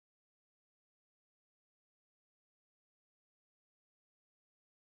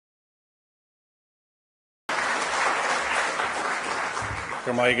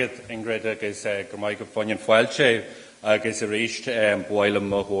Gormaigad Ingrid agus Gormaigad Funyan Fuelche agus a reached Boilem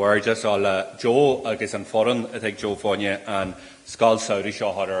Mahuarjas all Joe agus an foreign I think Joe Funya and Skal Saudi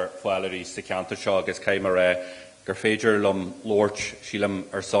Shaw Hutter Fueleries the Cantor Shaw agus Kaimare Gerfager Lum Lorch Shilam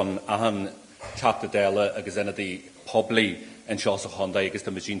or son Ahan Chapter Della agus in the Publi and Shawsa Honda agus the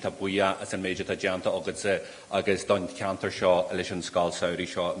Majin Tabuya as in Major Tajanta agus Don Cantor Shaw Elision Skal Saudi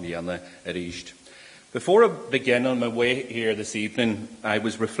Shaw Niana reached. Before I begin on my way here this evening, I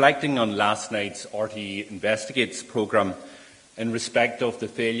was reflecting on last night's RTE Investigates programme in respect of the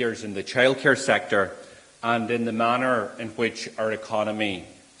failures in the childcare sector and in the manner in which our economy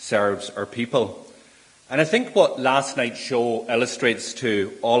serves our people. And I think what last night's show illustrates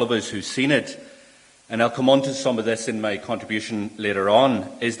to all of us who've seen it, and I'll come on to some of this in my contribution later on,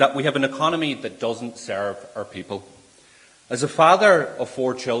 is that we have an economy that doesn't serve our people. As a father of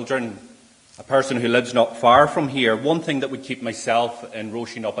 4 children, a person who lives not far from here, one thing that would keep myself and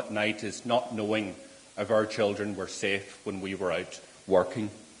Roisin up at night is not knowing if our children were safe when we were out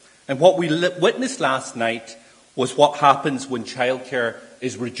working. And what we witnessed last night was what happens when childcare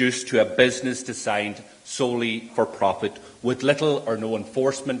is reduced to a business designed solely for profit, with little or no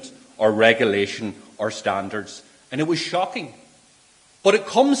enforcement or regulation or standards. And it was shocking. But it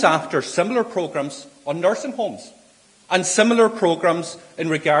comes after similar programmes on nursing homes and similar programmes in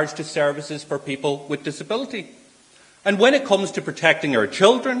regards to services for people with disability. And when it comes to protecting our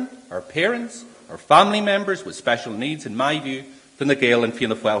children, our parents, our family members with special needs, in my view, Fine Gael and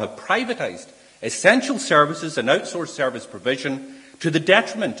Fianna Fáil have privatised essential services and outsourced service provision to the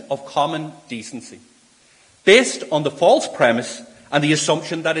detriment of common decency, based on the false premise and the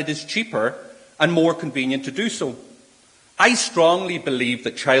assumption that it is cheaper and more convenient to do so. I strongly believe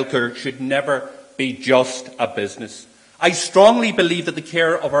that childcare should never be just a business. I strongly believe that the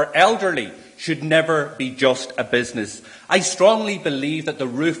care of our elderly should never be just a business. I strongly believe that the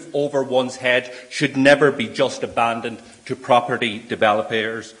roof over one's head should never be just abandoned to property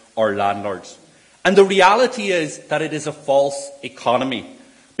developers or landlords. And the reality is that it is a false economy,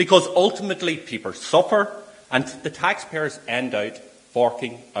 because ultimately people suffer and the taxpayers end out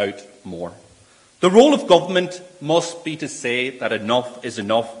forking out more. The role of government must be to say that enough is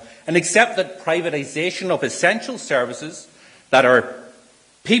enough, and accept that privatisation of essential services that our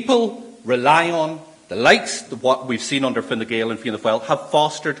people rely on, the likes of what we've seen under Fine Gael and Fianna Fáil have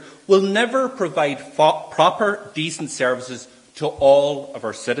fostered, will never provide proper, decent services to all of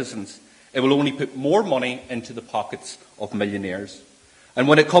our citizens. It will only put more money into the pockets of millionaires. And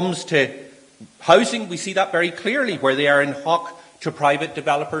when it comes to housing, we see that very clearly, where they are in hock to private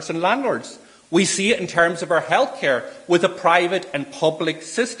developers and landlords. We see it in terms of our healthcare with a private and public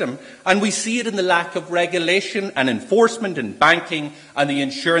system, and we see it in the lack of regulation and enforcement in banking and the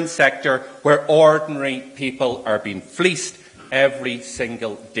insurance sector, where ordinary people are being fleeced every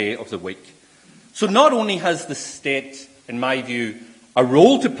single day of the week. So not only has the state, in my view, a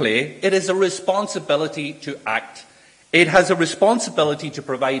role to play, it is a responsibility to act. It has a responsibility to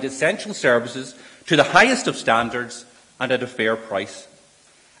provide essential services to the highest of standards and at a fair price.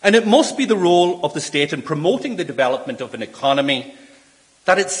 And it must be the role of the state in promoting the development of an economy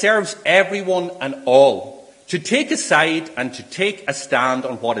that it serves everyone and all, to take a side and to take a stand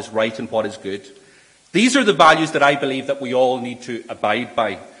on what is right and what is good. These are the values that I believe that we all need to abide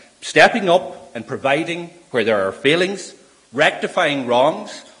by. Stepping up and providing where there are failings, rectifying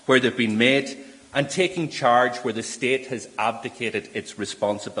wrongs where they've been made, and taking charge where the state has abdicated its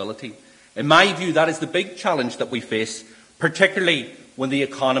responsibility. In my view, that is the big challenge that we face, particularly when the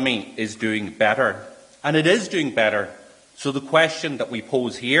economy is doing better. And it is doing better. So the question that we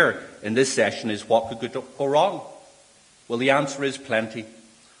pose here in this session is, what could go wrong? Well, the answer is plenty.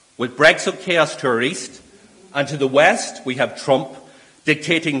 With Brexit chaos to our east, and to the west, we have Trump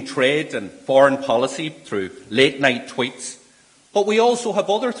dictating trade and foreign policy through late-night tweets. But we also have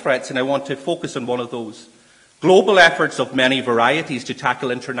other threats, and I want to focus on one of those. Global efforts of many varieties to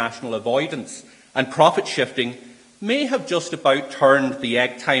tackle international avoidance and profit shifting may have just about turned the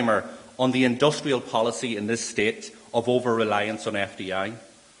egg timer on the industrial policy in this state of over-reliance on FDI.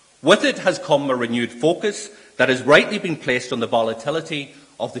 With it has come a renewed focus that has rightly been placed on the volatility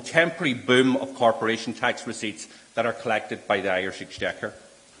of the temporary boom of corporation tax receipts that are collected by the Irish Exchequer.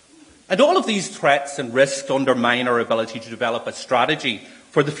 And all of these threats and risks undermine our ability to develop a strategy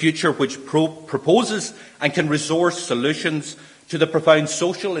for the future which proposes and can resource solutions to the profound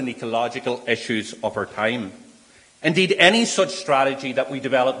social and ecological issues of our time. Indeed, any such strategy that we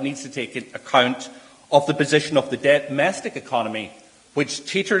develop needs to take into account of the position of the domestic economy, which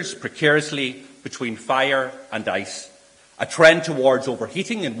teeters precariously between fire and ice, a trend towards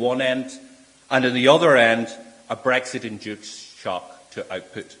overheating in one end, and on the other end, a Brexit-induced shock to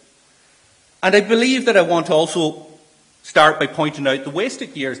output. And I believe that I want to also start by pointing out the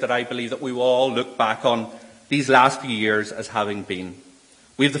wasted years that I believe that we will all look back on these last few years as having been.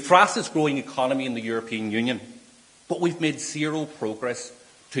 We have the fastest growing economy in the European Union, but we've made zero progress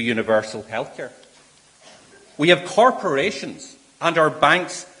to universal healthcare. We have corporations and our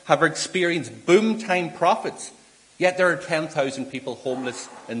banks have experienced boom-time profits, yet there are 10,000 people homeless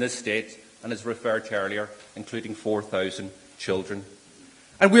in this state, and as referred to earlier, including 4,000 children.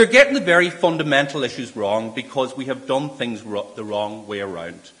 And we're getting the very fundamental issues wrong because we have done things the wrong way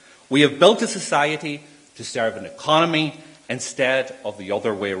around. We have built a society to serve an economy instead of the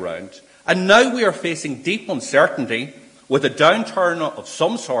other way around. And now we are facing deep uncertainty with a downturn of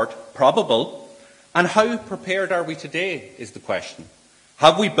some sort probable. And how prepared are we today is the question.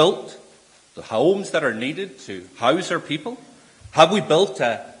 Have we built the homes that are needed to house our people? Have we built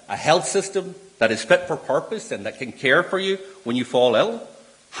a health system that is fit for purpose and that can care for you when you fall ill?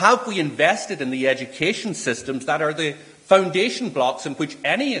 Have we invested in the education systems that are the foundation blocks in which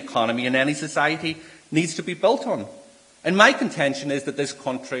any economy and any society needs to be built on? And my contention is that this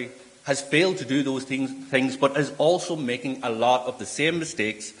country has failed to do those things, but is also making a lot of the same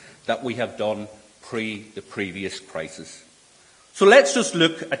mistakes that we have done pre the previous crisis. So let's just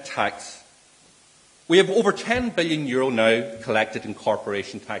look at tax. We have over €10 billion now collected in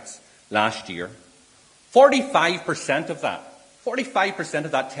corporation tax last year. 45% of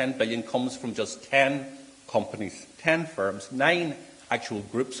that 10 billion comes from just 10 companies, 10 firms, 9 actual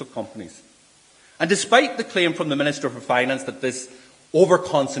groups of companies. And despite the claim from the Minister for Finance that this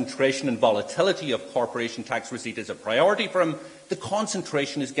over-concentration and volatility of corporation tax receipt is a priority for him, the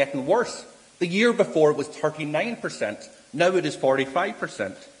concentration is getting worse. The year before it was 39%, now it is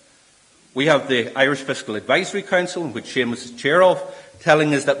 45%. We have the Irish Fiscal Advisory Council, which Seamus is chair of,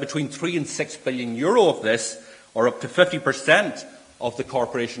 telling us that between €3 and €6 billion of this, or up to 50% of the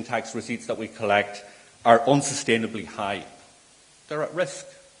corporation tax receipts that we collect, are unsustainably high. They're at risk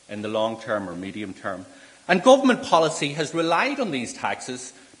in the long term or medium term. And government policy has relied on these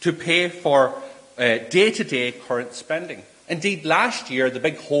taxes to pay for day-to-day current spending. Indeed, last year, the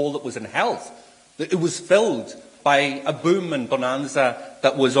big hole that was in health, it was filled by a boom and bonanza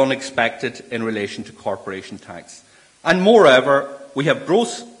that was unexpected in relation to corporation tax. And moreover, we have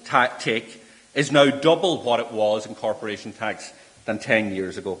gross take is now double what it was in corporation tax than 10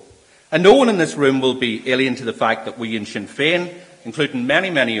 years ago. And no one in this room will be alien to the fact that we in Sinn Féin, including many,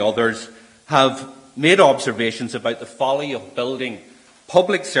 many others, have made observations about the folly of building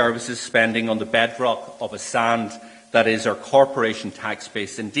public services spending on the bedrock of a sand that is our corporation tax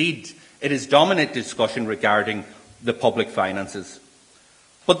base. Indeed, it is dominant discussion regarding the public finances.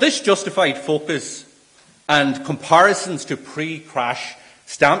 But this justified focus and comparisons to pre-crash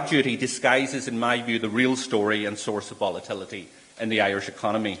stamp duty disguises, in my view, the real story and source of volatility in the Irish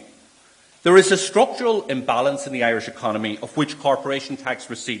economy. There is a structural imbalance in the Irish economy of which corporation tax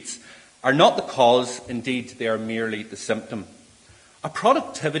receipts are not the cause, indeed they are merely the symptom. A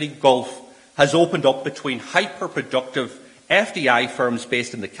productivity gulf has opened up between hyper-productive FDI firms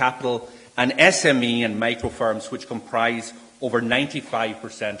based in the capital and SME and micro firms which comprise over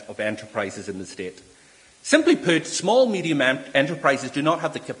 95% of enterprises in the state. Simply put, small medium enterprises do not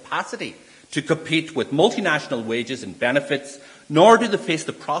have the capacity to compete with multinational wages and benefits, nor do they face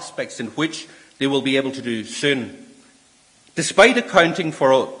the prospects in which they will be able to do soon. Despite accounting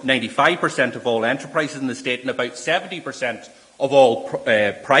for 95% of all enterprises in the state and about 70% of all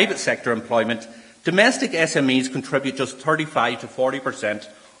private sector employment, domestic SMEs contribute just 35 to 40%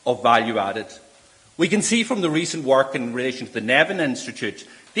 of value added. We can see from the recent work in relation to the Nevin Institute,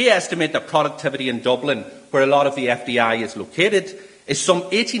 they estimate that productivity in Dublin, where a lot of the FDI is located, is some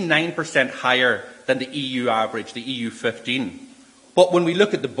 89% higher than the EU average, the EU 15. But when we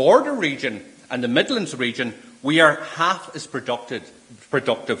look at the border region and the Midlands region, we are half as productive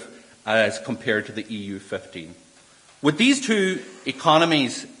as compared to the EU 15. With these two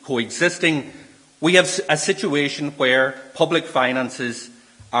economies coexisting, we have a situation where public finances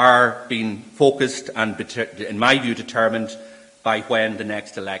are being focused and, in my view, determined by when the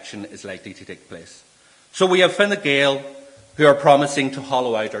next election is likely to take place. So we have Fine Gael who are promising to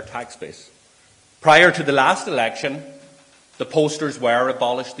hollow out our tax base. Prior to the last election, the posters were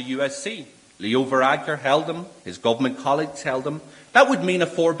abolish the USC. Leo Varadkar held them, his government colleagues held them. That would mean a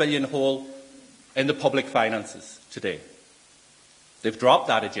 €4 billion hole in the public finances today. They've dropped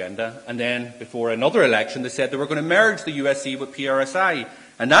that agenda, and then before another election they said they were going to merge the USC with PRSI,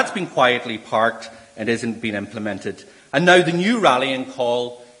 and that's been quietly parked and isn't being implemented. And now the new rallying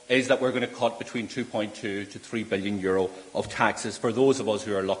call is that we're going to cut between €2.2 to €3 billion of taxes for those of us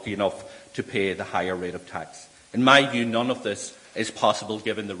who are lucky enough to pay the higher rate of tax. In my view, none of this is possible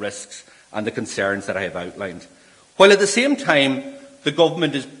given the risks and the concerns that I have outlined. While at the same time, the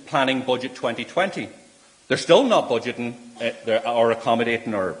government is planning Budget 2020. They're still not budgeting or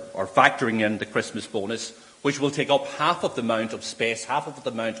accommodating or factoring in the Christmas bonus, which will take up half of the amount of space, half of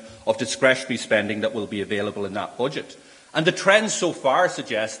the amount of discretionary spending that will be available in that budget. And the trends so far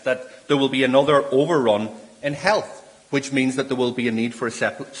suggest that there will be another overrun in health, which means that there will be a need for a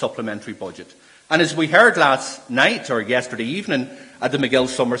supplementary budget. And as we heard last night or yesterday evening at the MacGill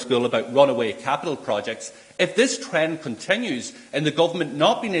Summer School about runaway capital projects, if this trend continues and the government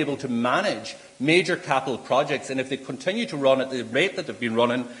not being able to manage major capital projects, and if they continue to run at the rate that they've been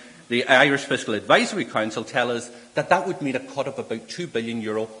running, the Irish Fiscal Advisory Council tell us that that would mean a cut of about €2 billion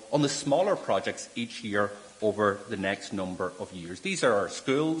on the smaller projects each year over the next number of years. These are our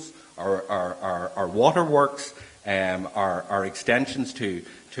schools, our waterworks, our extensions to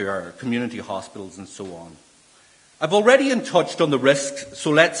our community hospitals and so on. I've already touched on the risks,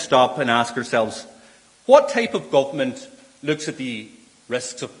 so let's stop and ask ourselves, what type of government looks at the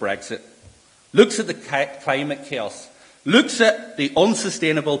risks of Brexit, looks at the climate chaos, looks at the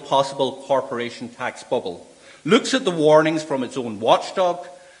unsustainable possible corporation tax bubble, looks at the warnings from its own watchdog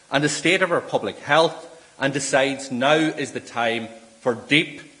and the state of our public health, and decides now is the time for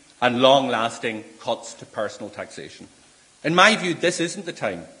deep and long-lasting cuts to personal taxation? In my view, this isn't the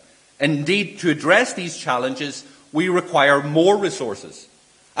time. Indeed, to address these challenges, we require more resources.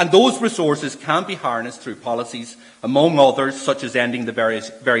 And those resources can be harnessed through policies, among others, such as ending the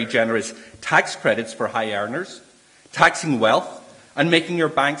very generous tax credits for high earners, taxing wealth, and making your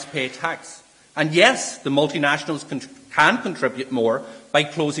banks pay tax. And yes, the multinationals can contribute more by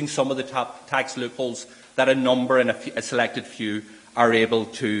closing some of the top tax loopholes that a number and a selected few are able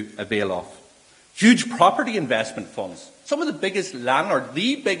to avail of. Huge property investment funds. Some of the biggest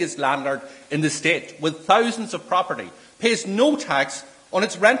landlord in the state, with thousands of property, pays no tax on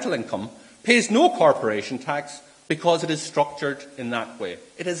its rental income, pays no corporation tax because it is structured in that way.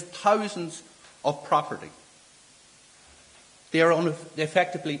 It has thousands of property. They are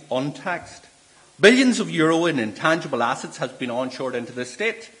effectively untaxed. Billions of euro in intangible assets has been onshored into the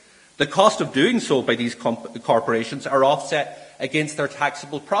state. The cost of doing so by these corporations are offset against their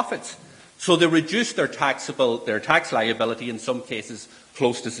taxable profits. So they reduce their tax liability, in some cases,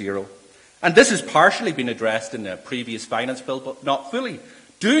 close to zero. And this has partially been addressed in the previous finance bill, but not fully.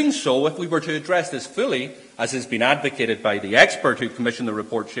 Doing so, if we were to address this fully, as has been advocated by the expert who commissioned the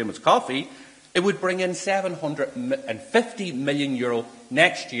report, Seamus Coffey, it would bring in €750 million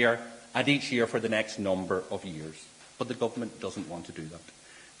next year and each year for the next number of years. But the government doesn't want to do that.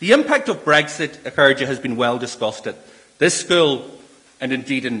 The impact of Brexit, Akerja, has been well discussed at this school, and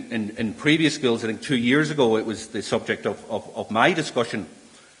indeed in previous schools. I think 2 years ago it was the subject of my discussion.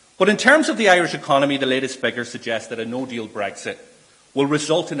 But in terms of the Irish economy, the latest figures suggest that a no-deal Brexit will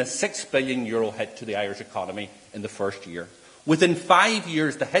result in a €6 billion hit to the Irish economy in the first year. Within 5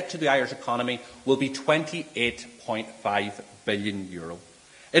 years, the hit to the Irish economy will be €28.5 billion.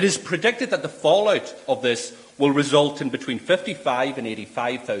 It is predicted that the fallout of this will result in between 55 and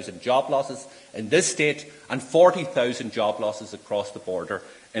 85,000 job losses in this state and 40,000 job losses across the border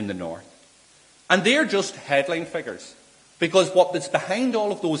in the north. And they're just headline figures, because what is behind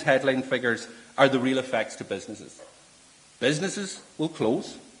all of those headline figures are the real effects to businesses. Businesses will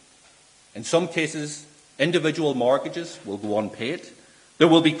close. In some cases, individual mortgages will go unpaid. There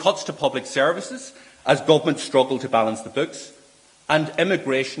will be cuts to public services as governments struggle to balance the books, and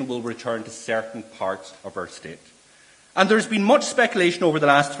immigration will return to certain parts of our state. And there's been much speculation over the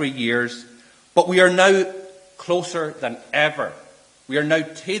last 3 years, but we are now closer than ever. We are now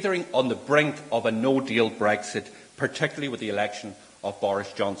teetering on the brink of a no-deal Brexit, particularly with the election of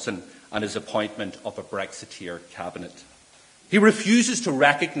Boris Johnson and his appointment of a Brexiteer cabinet. He refuses to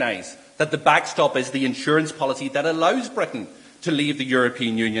recognise that the backstop is the insurance policy that allows Britain to leave the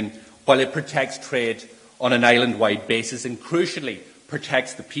European Union while it protects trade on an island-wide basis and, crucially,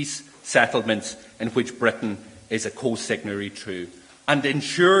 protects the peace settlements in which Britain is a co-signatory to, and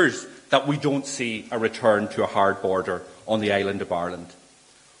ensures that we don't see a return to a hard border on the island of Ireland.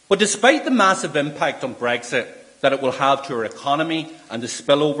 But despite the massive impact on Brexit that it will have to our economy and the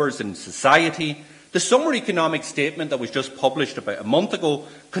spillovers in society, the summer economic statement that was just published about a month ago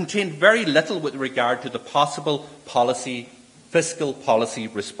contained very little with regard to the possible fiscal policy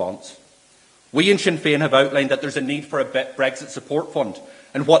response. We in Sinn Féin have outlined that there's a need for a Brexit support fund,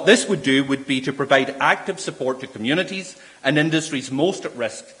 and what this would do would be to provide active support to communities and industries most at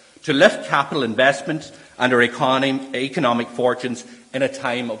risk, to lift capital investment and our economic fortunes in a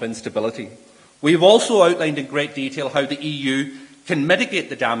time of instability. We have also outlined in great detail how the EU can mitigate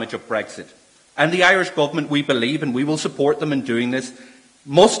the damage of Brexit And the Irish government, we believe, and we will support them in doing this,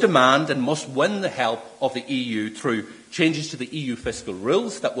 must demand and must win the help of the EU through changes to the EU fiscal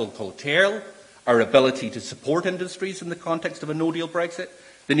rules that will curtail our ability to support industries in the context of a no-deal Brexit.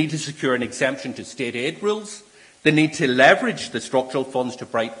 They need to secure an exemption to state aid rules. They need to leverage the structural funds to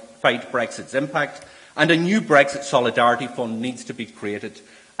fight Brexit's impact. And a new Brexit Solidarity Fund needs to be created.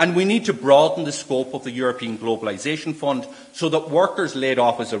 And we need to broaden the scope of the European Globalisation Fund so that workers laid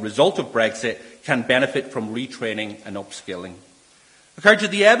off as a result of Brexit can benefit from retraining and upskilling.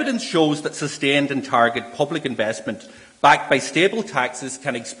 The evidence shows that sustained and targeted public investment backed by stable taxes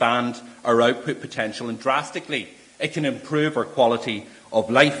can expand our output potential, and drastically it can improve our quality of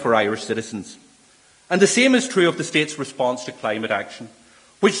life for Irish citizens. And the same is true of the state's response to climate action,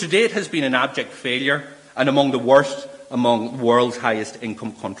 which to date has been an abject failure and among the worst among the world's highest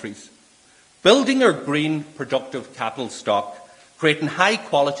income countries. Building our green productive capital stock, creating high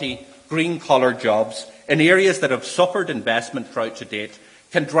quality green collar jobs in areas that have suffered investment drought to date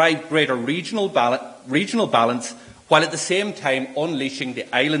can drive greater regional balance while at the same time unleashing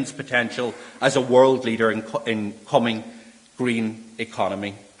the island's potential as a world leader in coming green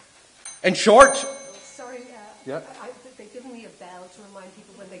economy. In short, they've given me a bell to remind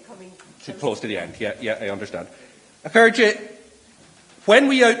people when they're coming close to the end. Yeah, I understand. When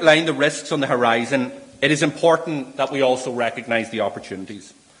we outline the risks on the horizon, it is important that we also recognise the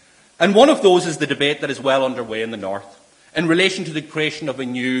opportunities. And one of those is the debate that is well underway in the North in relation to the creation of a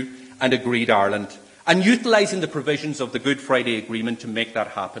new and agreed Ireland and utilising the provisions of the Good Friday Agreement to make that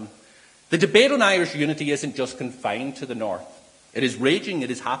happen. The debate on Irish unity isn't just confined to the North. It is raging,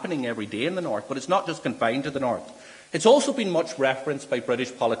 it is happening every day in the North, but it's not just confined to the North. It's also been much referenced by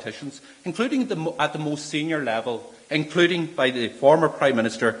British politicians, including at the most senior level, including by the former Prime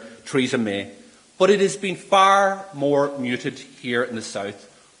Minister, Theresa May. But it has been far more muted here in the South,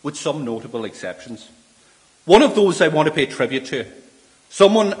 with some notable exceptions. One of those I want to pay tribute to,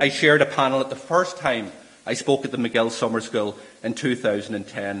 someone I shared a panel at the first time I spoke at the MacGill Summer School in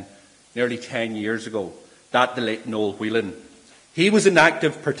 2010, nearly 10 years ago, the late Noel Whelan. He was an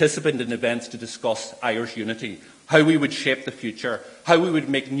active participant in events to discuss Irish unity, how we would shape the future, how we would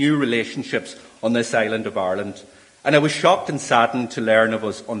make new relationships on this island of Ireland. And I was shocked and saddened to learn of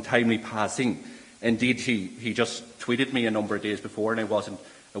his untimely passing. Indeed, he just tweeted me a number of days before, and I wasn't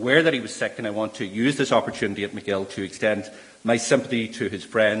aware that he was sick, and I want to use this opportunity at MacGill to extend my sympathy to his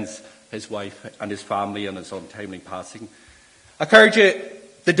friends, his wife and his family on his untimely passing.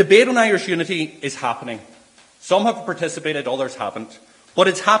 The debate on Irish unity is happening. Some have participated, others haven't. But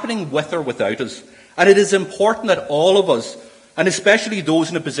it's happening with or without us. And it is important that all of us, and especially those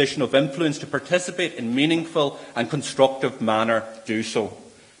in a position of influence, to participate in meaningful and constructive manner, do so.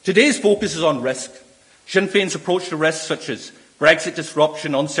 Today's focus is on risk. Sinn Féin's approach to risks such as Brexit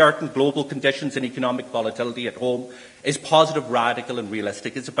disruption, uncertain global conditions and economic volatility at home is positive, radical and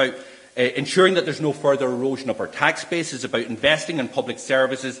realistic. It's about ensuring that there's no further erosion of our tax base. It's about investing in public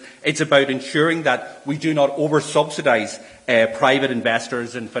services. It's about ensuring that we do not over-subsidise private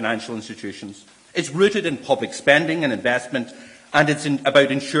investors and financial institutions. It's rooted in public spending and investment, and it's about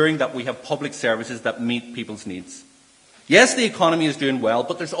ensuring that we have public services that meet people's needs. Yes, the economy is doing well,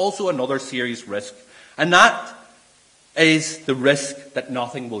 but there's also another serious risk, and that is the risk that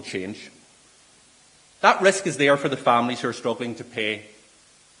nothing will change. That risk is there for the families who are struggling to pay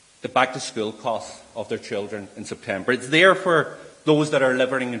the back-to-school costs of their children in September. It's there for those that are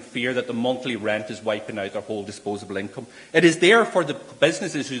living in fear that the monthly rent is wiping out their whole disposable income. It is there for the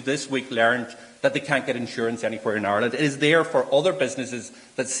businesses who this week learned that they can't get insurance anywhere in Ireland. It is there for other businesses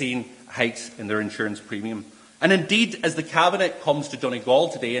that have seen hikes in their insurance premium. And indeed, as the Cabinet comes to Donegal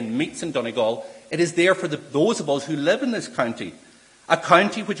today and meets in Donegal, it is there for those of us who live in this county, a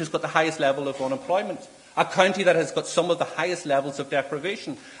county which has got the highest level of unemployment, a county that has got some of the highest levels of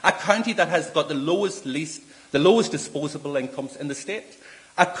deprivation, a county that has got the lowest disposable incomes in the state,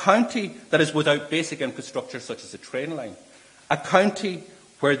 a county that is without basic infrastructure such as a train line, a county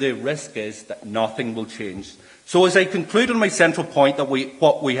where the risk is that nothing will change. So as I conclude on my central point, that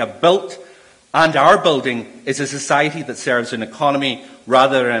what we have built and are building is a society that serves an economy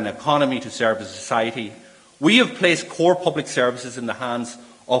rather than an economy to serve a society. We have placed core public services in the hands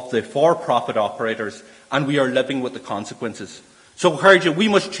of the for-profit operators, and we are living with the consequences. So, we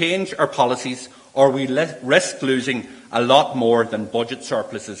must change our policies, or we risk losing a lot more than budget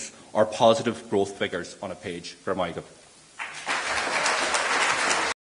surpluses or positive growth figures on a page.